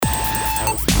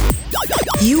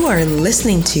You are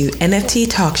listening to NFT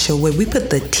Talk Show, where we put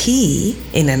the T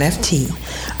in NFT.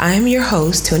 I am your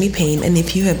host, Tony Payne, and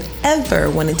if you have ever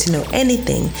wanted to know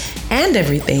anything and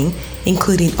everything,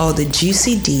 including all the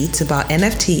juicy deets about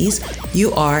NFTs,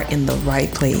 you are in the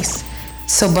right place.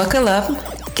 So buckle up,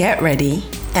 get ready,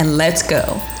 and let's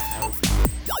go.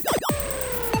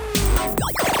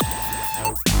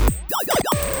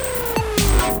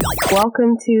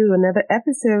 Welcome to another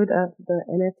episode of the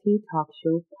NFT Talk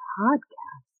Show podcast.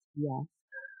 Yes,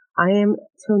 I am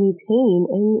Tony Payne,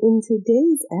 and in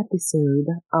today's episode,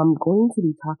 I'm going to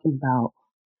be talking about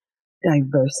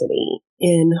diversity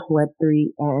in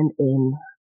Web3 and in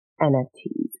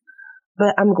NFTs.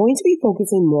 But I'm going to be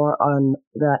focusing more on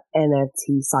the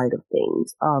NFT side of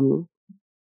things. I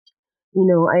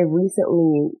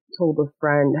recently told a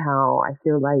friend how I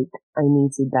feel like I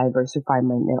need to diversify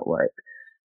my network.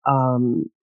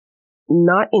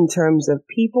 Not in terms of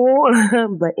people,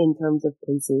 but in terms of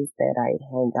places that I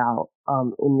hang out,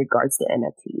 in regards to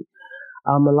NFT.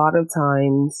 A lot of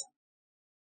times,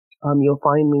 you'll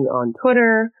find me on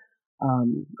Twitter,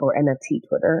 or NFT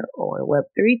Twitter or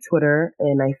Web3 Twitter.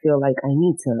 And I feel like I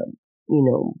need to,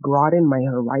 broaden my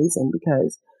horizon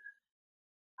because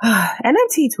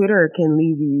NFT Twitter can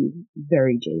leave you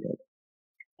very jaded.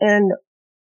 And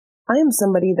I am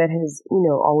somebody that has,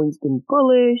 always been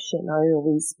bullish, and I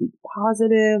always speak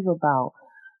positive about,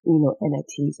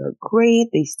 NFTs are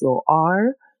great. They still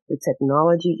are. The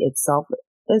technology itself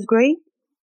is great,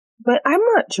 but I'm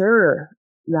not sure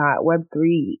that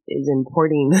Web3 is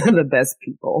importing the best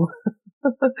people.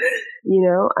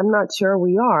 I'm not sure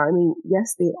we are. I mean,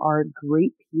 yes, they are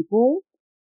great people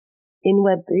in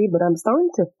Web3, but I'm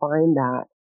starting to find that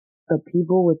the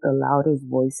people with the loudest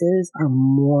voices are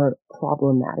more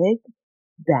problematic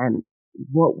than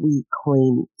what we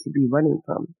claim to be running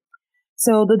from.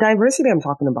 So the diversity I'm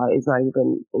talking about is not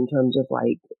even in terms of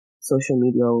like social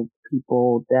media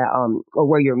people that, or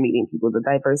where you're meeting people. The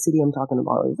diversity I'm talking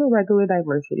about is a regular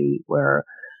diversity where,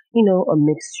 a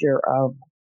mixture of,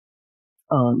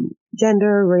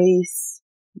 gender, race,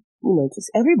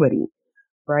 just everybody.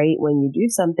 Right? When you do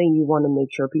something, you want to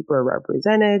make sure people are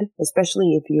represented,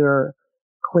 especially if you're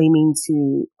claiming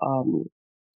to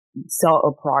sell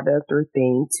a product or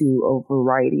thing to a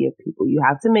variety of people. You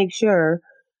have to make sure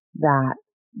that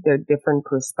there are different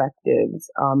perspectives.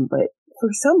 But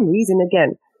for some reason,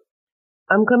 again,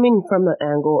 I'm coming from the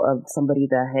angle of somebody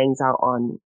that hangs out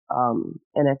on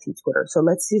NFT Twitter. So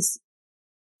let's just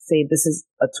say this is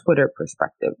a Twitter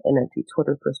perspective, NFT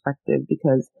Twitter perspective,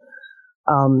 because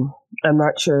I'm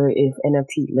not sure if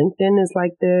NFT LinkedIn is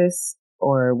like this,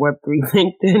 or Web3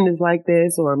 LinkedIn is like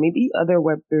this, or maybe other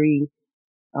Web3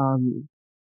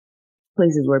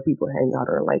 places where people hang out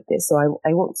are like this. So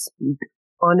I won't speak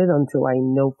on it until I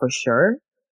know for sure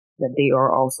that they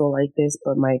are also like this.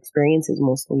 But my experience has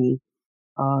mostly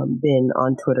been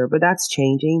on Twitter. But that's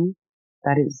changing.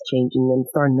 That is changing. I'm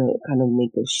starting to kind of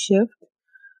make a shift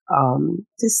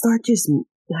to start just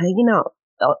hanging out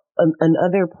in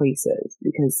other places,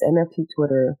 because NFT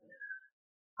Twitter,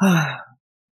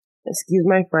 excuse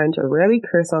my French, I rarely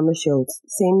curse on the show. It's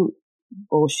same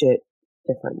bullshit,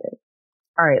 different day.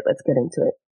 All right, let's get into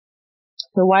it.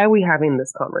 So why are we having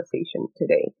this conversation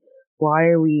today? Why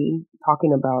are we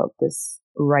talking about this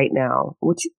right now?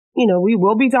 Which, we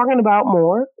will be talking about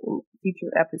more in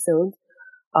future episodes.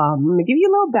 I'm going to give you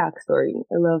a little backstory.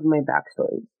 I love my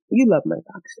backstory. You love my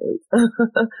backstory.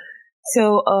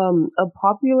 So, a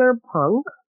popular punk,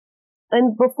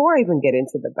 and before I even get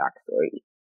into the backstory,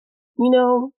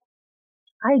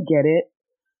 I get it.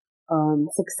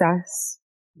 Success,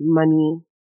 money,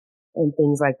 and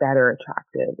things like that are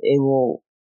attractive.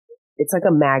 It's like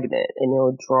a magnet, and it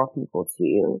will draw people to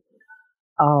you.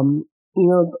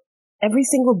 Every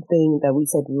single thing that we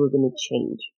said we were going to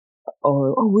change,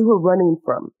 or we were running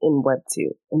from in Web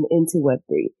 2 and into Web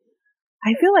 3.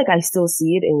 I feel like I still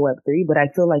see it in Web 3, but I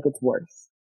feel like it's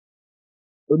worse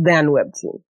than Web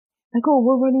 2. Like,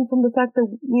 we're running from the fact that,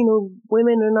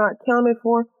 women are not accounted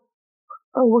for.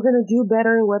 Oh, we're going to do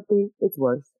better in Web 3. It's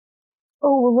worse.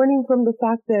 Oh, we're running from the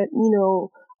fact that,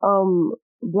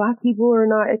 Black people are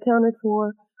not accounted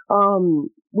for.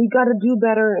 We got to do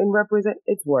better and represent.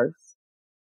 It's worse.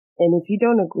 And if you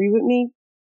don't agree with me,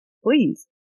 please,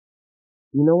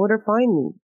 you know where to find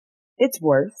me. It's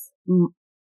worse.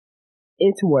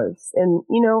 It's worse. And,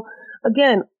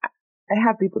 again, I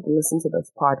have people to listen to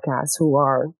this podcast who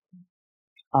are,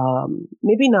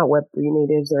 maybe not Web3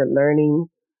 natives or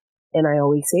learning. And I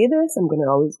always say this, I'm going to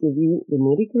always give you the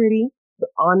nitty gritty, the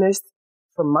honest,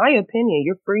 from my opinion.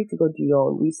 You're free to go do your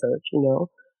own research,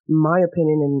 my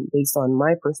opinion and based on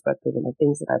my perspective and the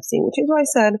things that I've seen, which is why I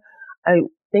said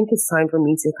think it's time for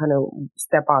me to kind of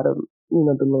step out of,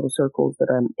 the little circles that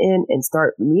I'm in and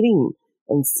start meeting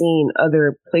and seeing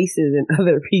other places and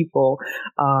other people.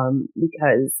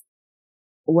 Because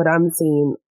what I'm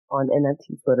seeing on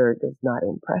NFT Twitter does not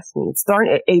impress me.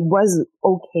 It was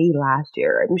okay last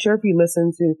year. I'm sure if you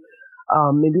listen to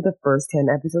maybe the first 10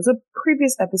 episodes of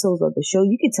previous episodes of the show,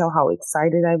 you could tell how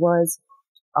excited I was,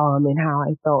 and how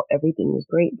I felt everything was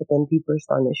great. But then people are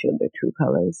starting to show their true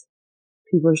colors.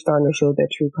 People are starting to show their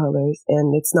true colors,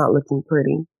 and it's not looking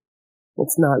pretty.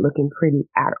 It's not looking pretty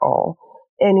at all.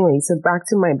 Anyway, so back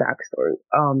to my backstory.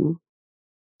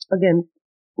 Again,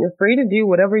 you're free to do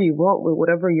whatever you want with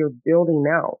whatever you're building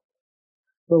out.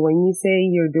 But when you say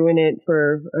you're doing it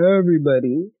for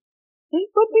everybody, it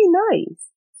would be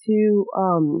nice to,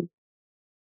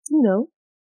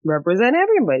 represent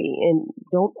everybody, and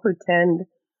don't pretend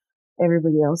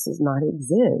everybody else does not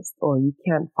exist or you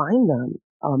can't find them.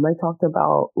 I talked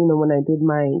about, when I did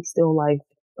my still life,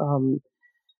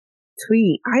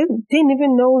 tweet, I didn't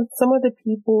even know some of the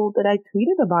people that I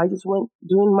tweeted about. I just went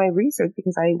doing my research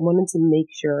because I wanted to make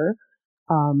sure,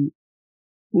 um,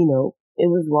 it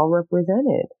was well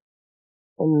represented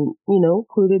and,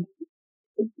 included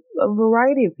a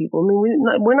variety of people. I mean,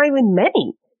 we're not even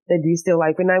many that do still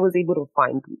life, and I was able to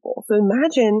find people. So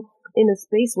imagine in a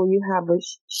space where you have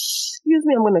excuse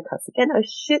me, I'm going to cuss again, a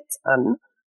shit ton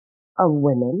of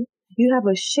women. You have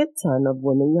a shit ton of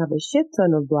women. You have a shit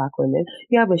ton of black women.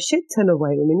 You have a shit ton of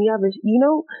white women. You have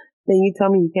then you tell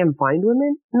me you can't find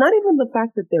women? Not even the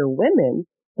fact that they're women,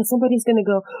 but somebody's going to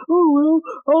go, oh,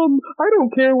 well, I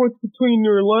don't care what's between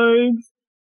your legs.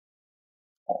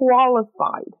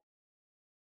 Qualified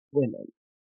women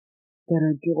that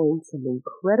are doing some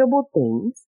incredible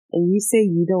things, and you say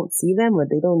you don't see them or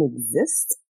they don't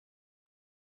exist?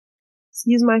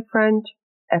 Excuse my French.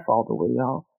 F all the way,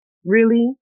 y'all.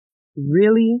 Really?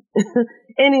 Really?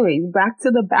 Anyways, back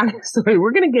to the backstory.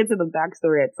 We're going to get to the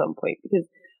backstory at some point because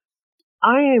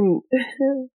I am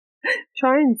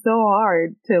trying so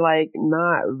hard to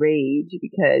not rage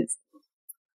because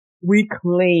we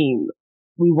claim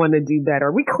we want to do better.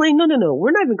 We claim, no.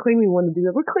 We're not even claiming we want to do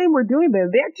that. We claim we're doing better.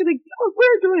 They actually,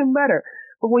 we're doing better.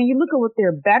 But when you look at what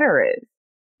their better is,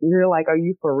 you're like, are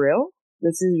you for real?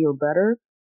 This is your better?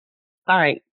 All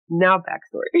right. Now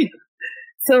backstory.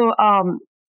 So,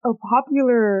 a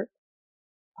popular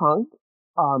punk,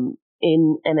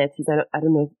 in NFTs. I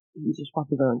don't know if he's just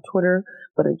popular on Twitter,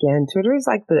 but again, Twitter is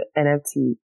like the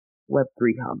NFT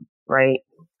Web3 hub, right?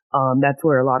 That's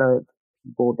where a lot of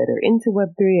people that are into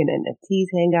Web3 and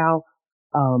NFTs hang out,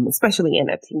 especially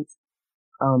NFTs,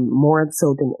 more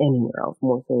so than anywhere else,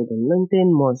 more so than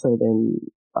LinkedIn, more so than,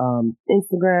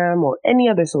 Instagram or any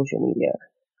other social media.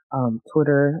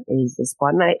 Twitter is the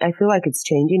spot. And I feel like it's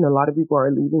changing. A lot of people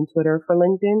are leaving Twitter for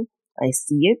LinkedIn. I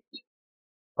see it,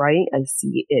 right? I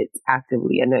see it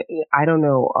actively. And I don't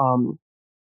know,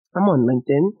 I'm on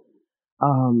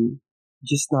LinkedIn.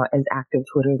 Just not as active.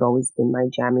 Twitter has always been my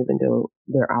jam, even though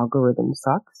their algorithm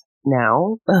sucks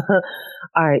now. All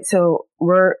right. So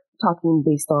we're talking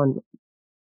based on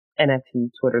NFT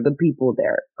Twitter, the people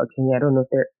there. Okay. I don't know if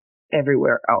they're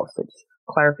everywhere else. So just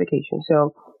clarification.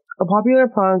 So a popular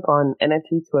punk on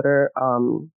NFT Twitter,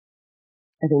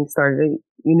 I think started a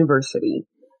university,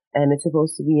 and it's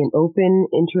supposed to be an open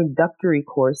introductory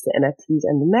course to NFTs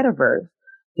and the metaverse,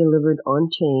 delivered on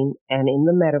chain and in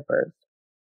the metaverse.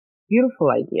 Beautiful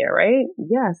idea, right?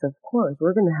 Yes, of course.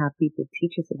 We're going to have people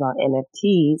teach us about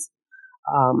NFTs.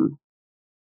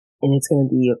 And it's going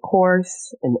to be a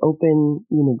course, an open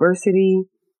university,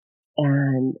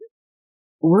 and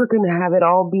we're going to have it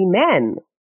all be men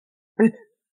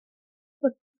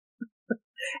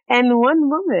and one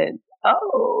woman.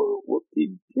 Oh,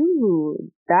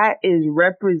 whoop-de-doo. That is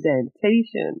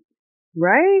representation,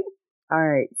 right? All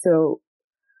right. So,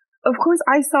 of course,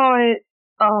 I saw it,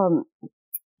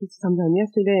 sometime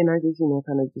yesterday, and I just,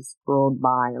 kind of just scrolled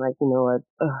by,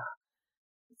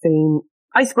 saying,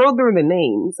 I scrolled through the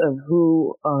names of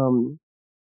who,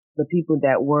 the people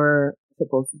that were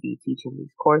supposed to be teaching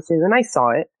these courses, and I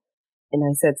saw it, and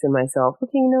I said to myself,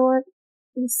 okay, you know what?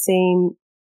 Same,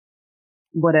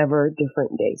 whatever,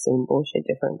 different day, same bullshit,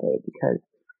 different day, because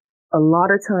a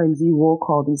lot of times you will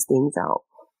call these things out.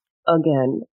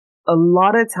 Again, a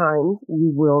lot of times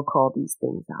you will call these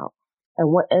things out. And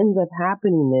what ends up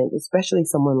happening is, especially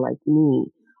someone like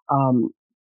me,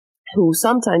 who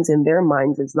sometimes in their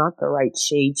minds is not the right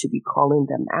shade to be calling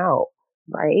them out,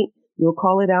 right? You'll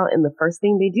call it out, and the first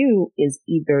thing they do is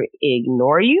either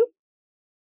ignore you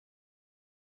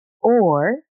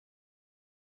or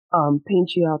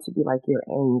paint you out to be like you're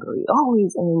angry,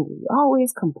 always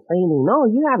complaining. Oh,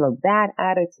 you have a bad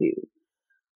attitude.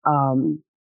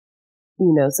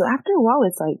 So after a while,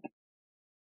 it's like,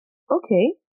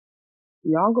 okay,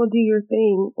 y'all go do your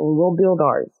thing and we'll build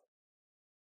ours,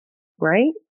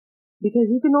 right? Because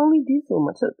you can only do so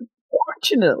much. So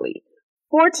fortunately,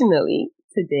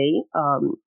 today,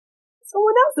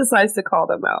 someone else decides to call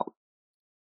them out.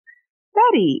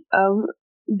 Betty,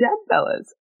 Dead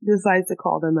Fellas, decides to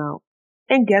call them out.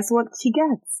 And guess what she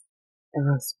gets? A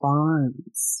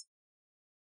response.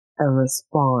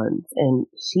 And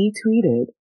she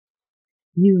tweeted,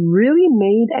 "You really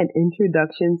made an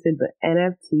introduction to the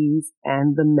NFTs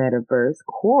and the metaverse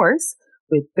course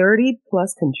with 30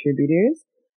 plus contributors.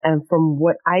 And from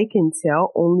what I can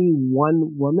tell, only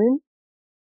one woman."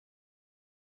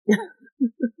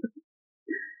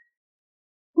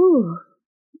 Whew.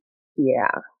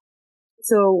 Yeah.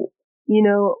 So,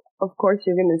 of course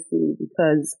you're going to see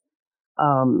because,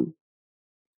 um,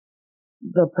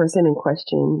 the person in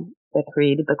question that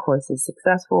created the course is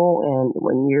successful. And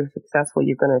when you're successful,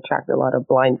 you're going to attract a lot of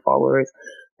blind followers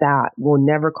that will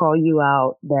never call you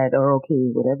out, that are okay,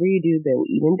 whatever you do, they'll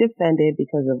even defend it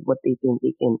because of what they think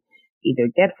they can either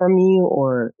get from you,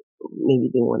 or maybe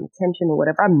they want attention or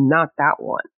whatever. I'm not that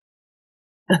one.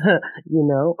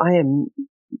 I am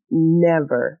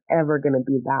never, ever going to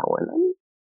be that one.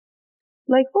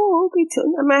 Like, oh, okay,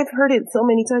 I've heard it so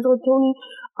many times. Oh, Tony,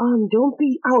 don't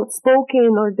be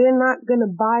outspoken or they're not gonna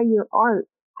buy your art.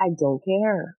 I don't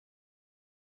care.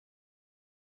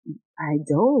 I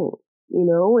don't,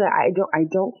 I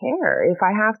don't care. If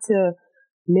I have to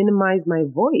minimize my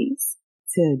voice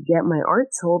to get my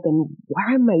art sold, then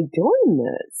why am I doing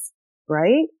this?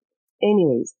 Right?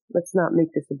 Anyways, let's not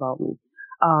make this about me.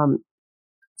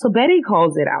 So Betty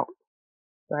calls it out,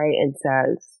 right? And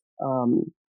says,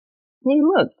 hey,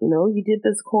 look, you did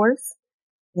this course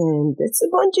and it's a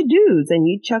bunch of dudes and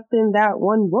you chucked in that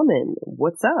one woman.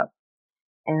 What's up?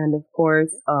 And of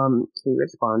course, he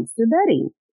responds to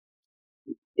Betty.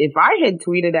 If I had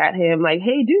tweeted at him like,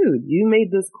 hey dude, you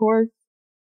made this course,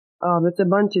 it's a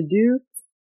bunch of dudes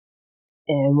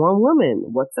and one woman,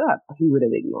 what's up? He would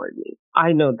have ignored me.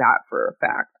 I know that for a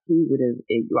fact. He would have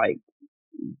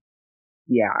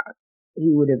he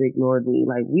would have ignored me.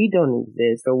 Like, we don't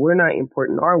exist, or we're not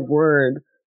important. Our word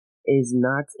is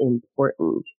not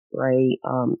important, right?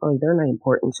 They're not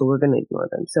important, so we're going to ignore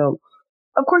them. So,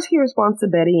 of course, he responds to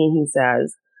Betty and he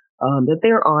says, that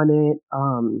they're on it.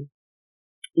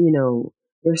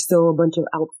 There's still a bunch of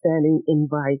outstanding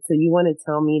invites. So you want to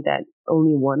tell me that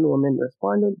only one woman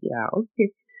responded? Yeah,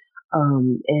 okay.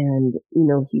 And,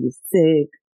 he was sick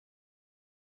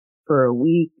for a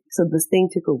week. So this thing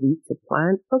took a week to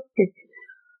plan. Okay.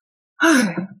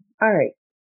 All right.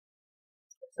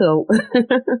 So,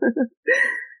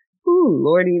 ooh,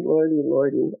 lordy.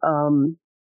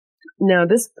 Now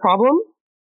this problem,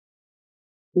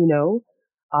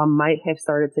 might have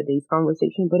started today's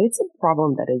conversation, but it's a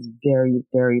problem that is very,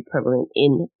 very prevalent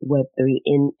in Web3,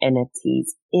 in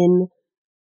NFTs,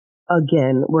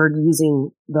 again, we're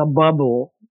using the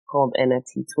bubble called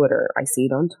NFT Twitter. I see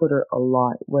it on Twitter a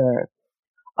lot where,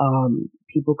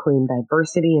 people claim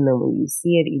diversity, and then when you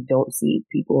see it, you don't see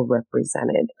people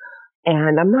represented.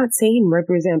 And I'm not saying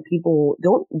represent people,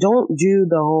 don't do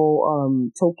the whole,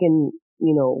 token,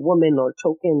 woman, or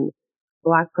token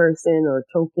Black person, or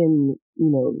token,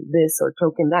 this or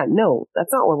token that. No,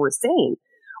 that's not what we're saying.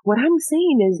 What I'm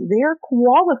saying is they're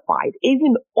qualified,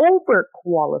 even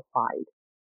overqualified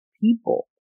people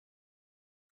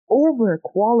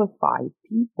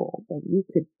that you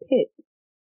could pick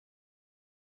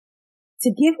to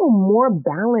give a more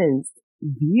balanced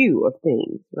view of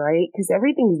things, right? Because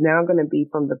everything's now going to be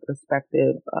from the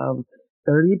perspective of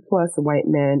 30 plus white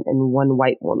men and one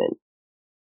white woman.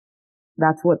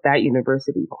 That's what that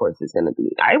university course is going to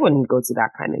be. I wouldn't go to that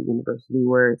kind of university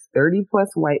where it's 30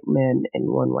 plus white men and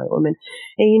one white woman.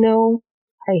 And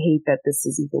I hate that this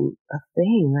is even a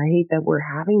thing. I hate that we're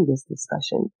having this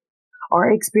discussion. Our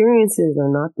experiences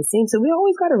are not the same. So we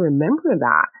always got to remember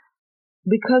that.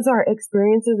 Because our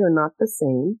experiences are not the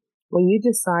same, when you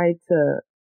decide to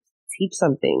teach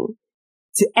something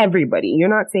to everybody, you're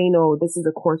not saying, oh, this is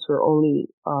a course for only,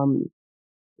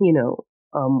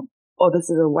 this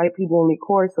is a white people only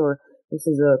course, or this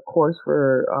is a course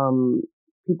for,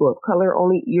 people of color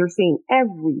only. You're saying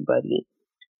everybody,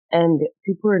 and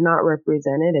people are not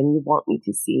represented, and you want me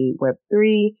to see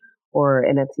Web3 or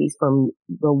NFTs from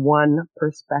the one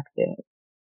perspective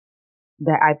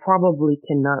that I probably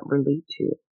cannot relate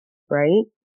to, right?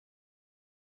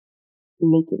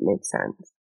 Make it make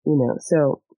sense,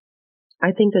 So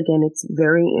I think, again, it's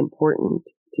very important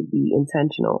to be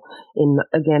intentional. And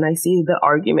again, I see the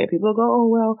argument. People go, oh,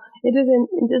 well, it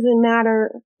doesn't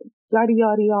matter, yada,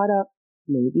 yada, yada.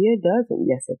 Maybe it doesn't.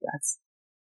 Yes, it does.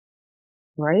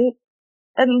 right?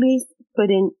 At least put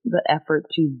in the effort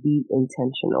to be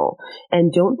intentional.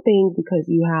 And don't think because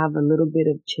you have a little bit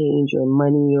of change or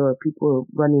money or people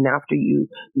running after you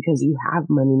because you have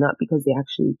money, not because they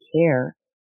actually care,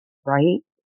 right?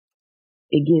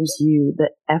 It gives you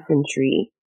the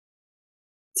effrontery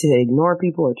to ignore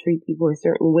people or treat people a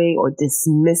certain way or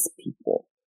dismiss people.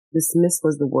 Dismiss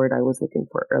was the word I was looking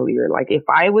for earlier. Like if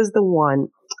I was the one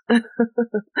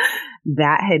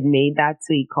that had made that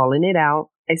tweet calling it out,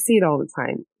 I see it all the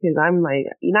time because I'm like,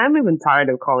 I'm even tired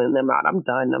of calling them out. I'm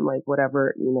done. I'm like,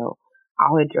 whatever,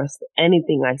 I'll address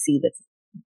anything I see that's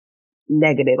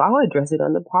negative. I'll address it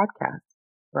on the podcast,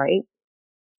 right?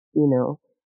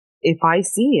 If I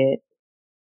see it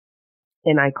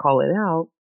and I call it out,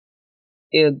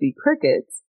 it would be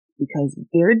crickets because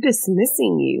they're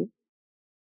dismissing you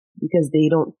because they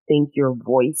don't think your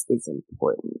voice is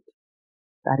important.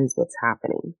 That is what's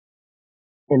happening.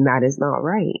 And that is not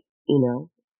right,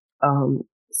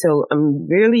 So I'm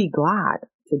really glad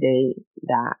today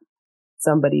that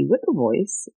somebody with a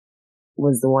voice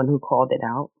was the one who called it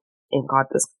out and got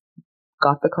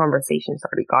the conversation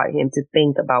started, got him to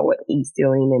think about what he's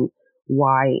doing and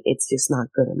why it's just not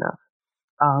good enough.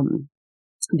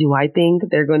 Do I think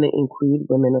they're going to include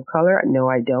women of color? No,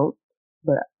 I don't.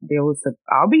 But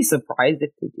I'll be surprised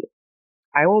if they do.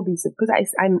 I will be surprised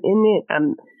because I'm in it.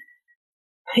 I'm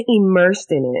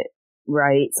immersed in it,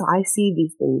 right? So I see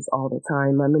these things all the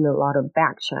time. I'm in a lot of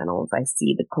back channels. I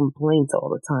see the complaints all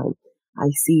the time. I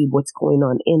see what's going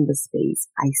on in the space.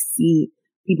 I see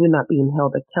people not being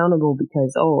held accountable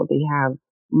because, they have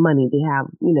money. They have,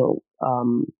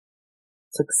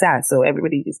 success. So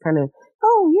everybody just kind of,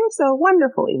 you're so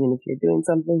wonderful, even if you're doing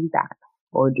something bad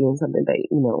or doing something that,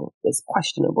 is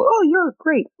questionable. Oh, you're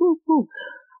great. Woo, woo.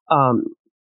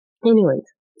 Anyways,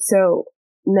 so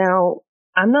now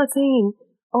I'm not saying,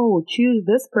 choose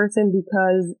this person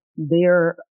because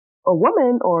they're a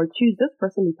woman or choose this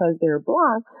person because they're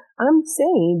blonde. I'm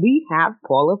saying we have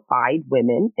qualified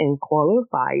women and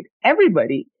qualified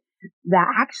everybody that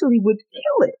actually would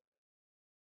kill it.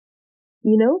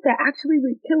 That actually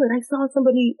would kill it. I saw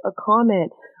somebody, a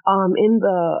comment,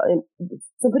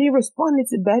 somebody responded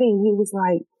to Betty and he was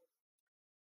like,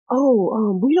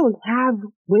 we don't have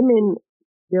women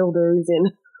builders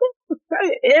and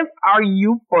are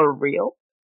you for real?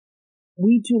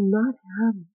 We do not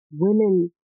have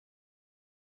women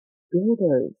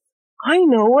builders. I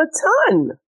know a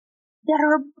ton that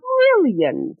are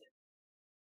brilliant.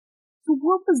 So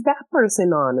what was that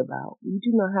person on about? We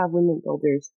do not have women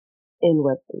builders in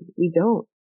Web3. We don't.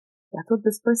 That's what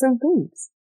this person thinks.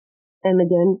 And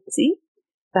again, see,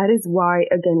 that is why,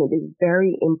 again, it is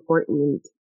very important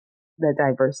that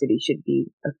diversity should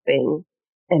be a thing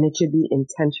and it should be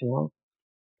intentional.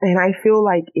 And I feel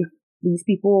like if these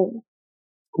people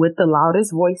with the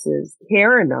loudest voices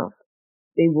care enough,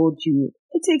 they will choose.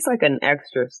 It takes like an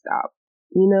extra step,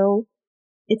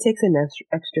 it takes an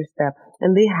extra step.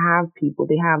 And they have people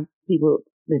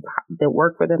that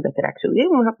work for them that could actually, they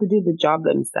don't have to do the job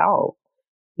themselves.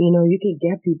 You could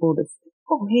get people to say,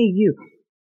 hey, you,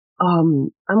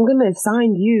 I'm going to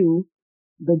assign you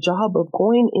the job of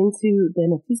going into the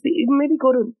NFT space. Maybe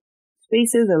go to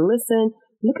spaces and listen.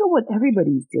 Look at what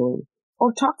everybody's doing.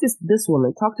 Or talk to this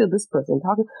woman, talk to this person,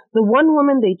 talk to the one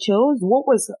woman they chose.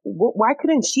 Why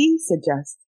couldn't she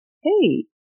suggest, hey,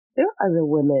 there are other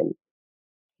women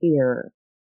here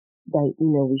that,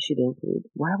 we should include?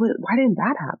 Why didn't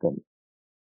that happen?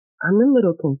 I'm a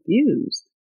little confused,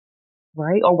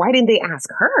 right? Or why didn't they ask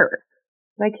her?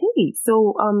 Like, hey,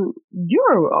 so,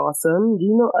 you're awesome. Do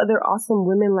you know other awesome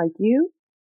women like you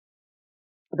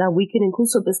that we can include?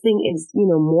 So this thing is,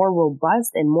 more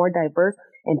robust and more diverse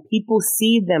and people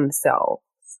see themselves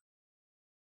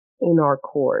in our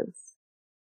course.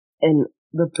 And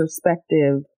the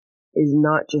perspective is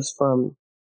not just from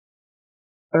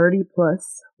 30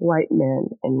 plus white men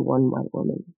and one white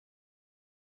woman.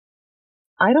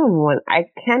 I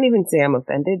can't even say I'm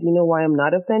offended. You know why I'm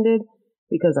not offended?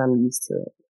 Because I'm used to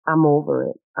it. I'm over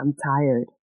it. I'm tired.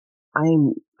 I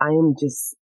am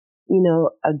just,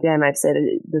 again, I've said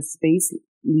it, the space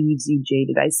leaves you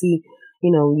jaded. I see,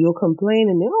 you'll complain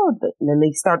and then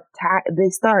they start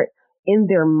in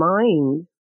their mind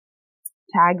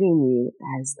tagging you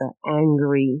as the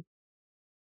angry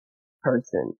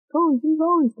person. Oh, she's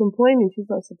always complaining. She's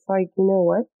like, you know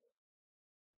what?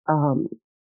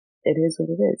 It is what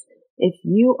it is. If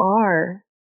you are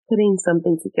putting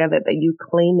something together that you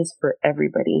claim is for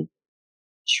everybody,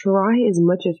 try as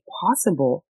much as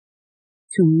possible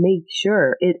to make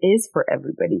sure it is for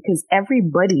everybody, because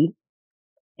everybody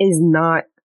is not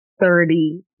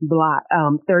 30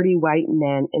 white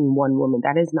men and one woman.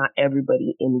 That is not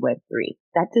everybody in Web3.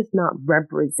 That does not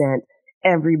represent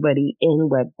everybody in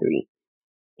Web3.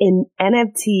 In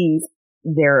NFTs,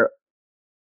 they're,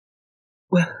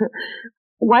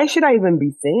 why should I even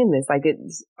be saying this? Like,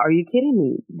 are you kidding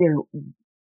me? They're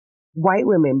white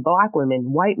women, black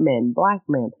women, white men, black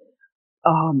men,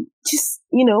 just,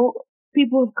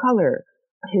 people of color,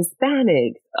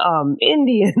 Hispanic,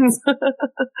 Indians.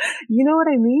 You know what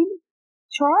I mean?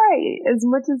 Try as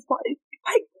much as possible.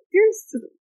 Like,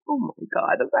 oh my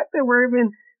God, the fact that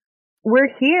we're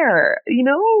here,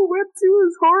 Web2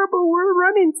 is horrible. We're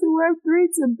running to Web3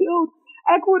 to build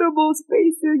equitable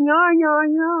spaces,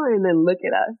 and then look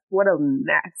at us. What a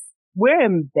mess. We're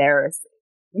embarrassing.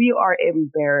 We are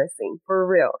embarrassing, for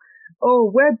real.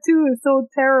 Oh, Web2 is so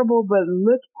terrible, but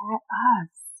look at us.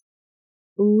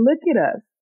 Look at us.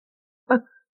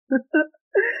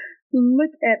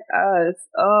 Look at us.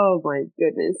 Oh my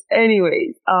goodness.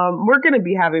 Anyways, we're going to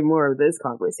be having more of this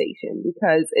conversation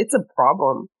because it's a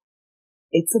problem.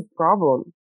 It's a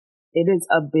problem. It is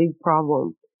a big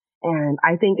problem. And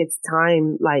I think it's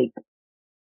time, like,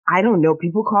 I don't know,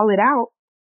 people call it out,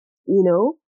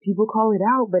 people call it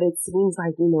out, but it seems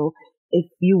like,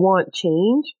 if you want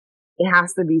change, it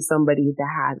has to be somebody that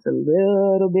has a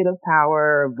little bit of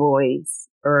power, or voice,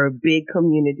 or a big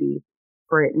community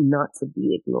for it not to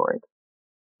be ignored.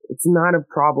 It's not a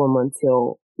problem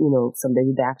until,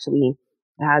 somebody that actually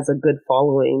has a good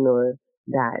following or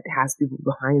that has people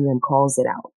behind them calls it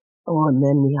out. Oh, and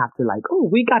then we have to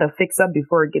we got to fix up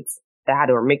before it gets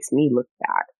bad or makes me look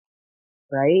bad.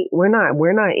 Right? We're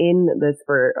not in this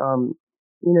for,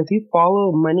 if you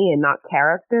follow money and not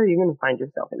character, you're going to find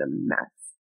yourself in a mess.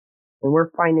 And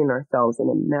we're finding ourselves in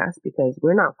a mess because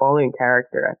we're not following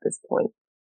character at this point.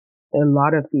 And a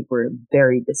lot of people are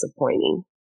very disappointing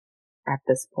at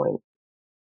this point.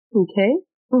 Okay?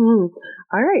 Mm-hmm.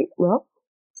 All right. Well,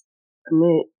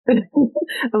 I'm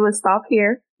gonna stop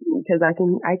here because I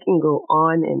can go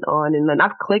on and on and on.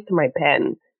 I've clicked my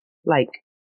pen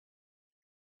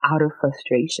out of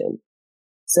frustration.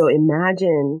 So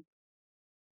imagine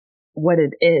what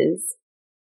it is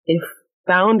if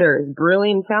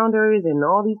brilliant founders and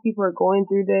all these people are going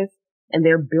through this and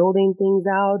they're building things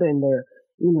out and they're,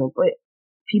 but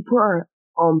people are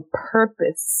on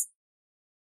purpose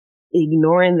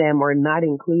ignoring them or not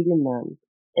including them.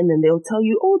 And then they'll tell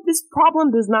you, oh, this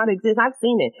problem does not exist. I've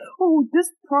seen it. Oh, this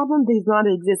problem does not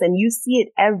exist. And you see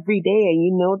it every day and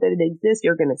you know that it exists.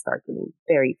 You're going to start getting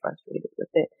very frustrated with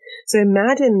it. So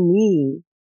imagine me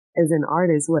as an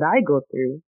artist, what I go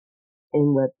through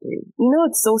in Web3.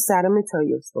 It's so sad. I'm going to tell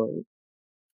you a story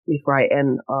before I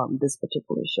end this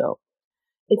particular show.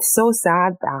 It's so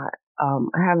sad that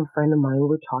I have a friend of mine,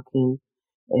 we're talking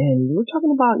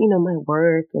about, my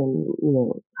work and,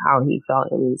 how he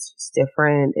felt it was just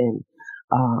different. And,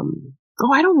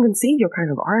 I don't even see your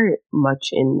kind of art much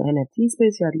in the NFT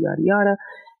space, yada, yada, yada.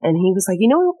 And he was like,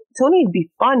 Tony, it'd be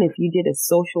fun if you did a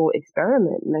social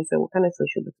experiment. And I said, what kind of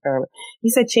social experiment? He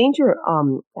said, change your,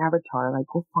 avatar,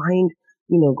 go find,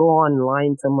 go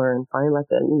online somewhere and find a,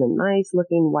 nice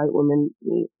looking white woman,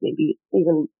 maybe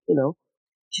even,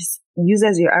 just use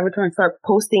as your avatar and start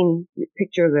posting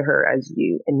pictures of her as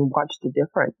you and watch the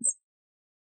difference.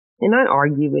 And I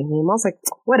argued with him. I was like,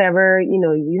 whatever,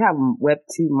 you have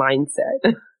Web2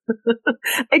 mindset.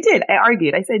 I did. I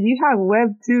argued. I said, you have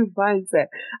Web2 mindset.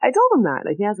 I told him that.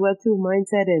 He has Web2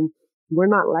 mindset and we're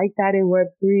not like that in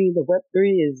Web3. The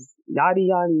Web3 is yada,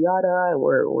 yada, yada. And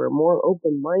we're more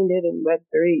open-minded in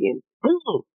Web3. And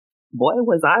boy,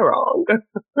 was I wrong.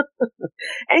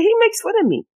 And he makes fun of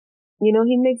me.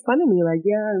 He makes fun of me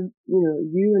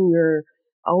you and your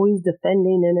always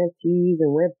defending NFTs and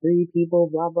Web3 people,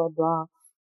 blah, blah, blah.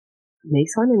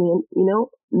 Makes fun of me. And,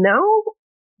 now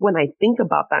when I think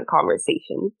about that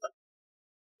conversation,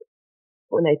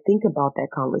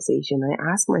 I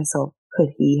ask myself, could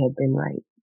he have been right?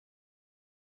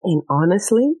 And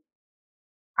honestly,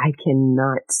 I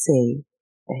cannot say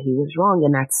that he was wrong.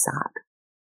 And that's sad.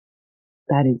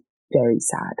 That is very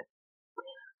sad.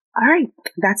 All right.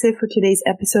 That's it for today's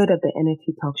episode of the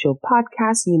NFT Talk Show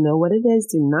podcast. You know what it is.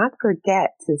 Do not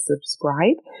forget to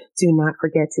subscribe. Do not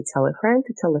forget to tell a friend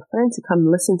to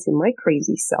come listen to my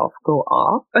crazy self go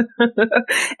off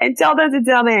and tell them to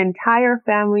tell their entire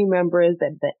family members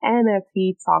that the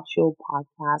NFT Talk Show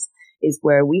podcast is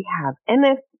where we have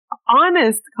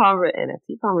honest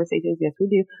NFT conversations. Yes, we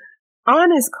do.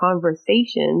 Honest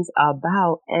conversations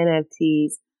about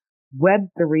NFTs,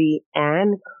 Web3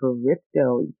 and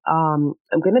crypto. I'm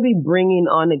going to be bringing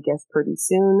on a guest pretty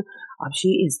soon.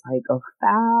 She is a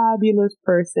fabulous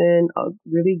person, a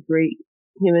really great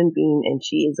human being, and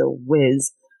she is a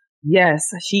whiz.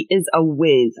 Yes, she is a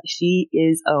whiz. She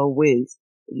is a whiz.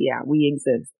 Yeah, we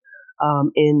exist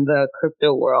in the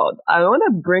crypto world. I want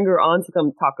to bring her on to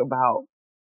come talk about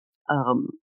um,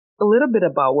 a little bit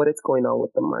about what is going on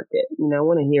with the market. I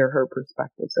want to hear her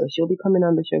perspective. So she'll be coming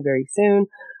on the show very soon.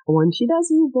 When she does,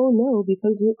 you will know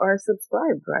because you are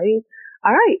subscribed, right?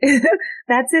 All right.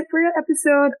 That's it for your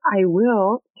episode. I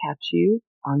will catch you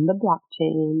on the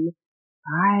blockchain.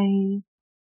 Bye.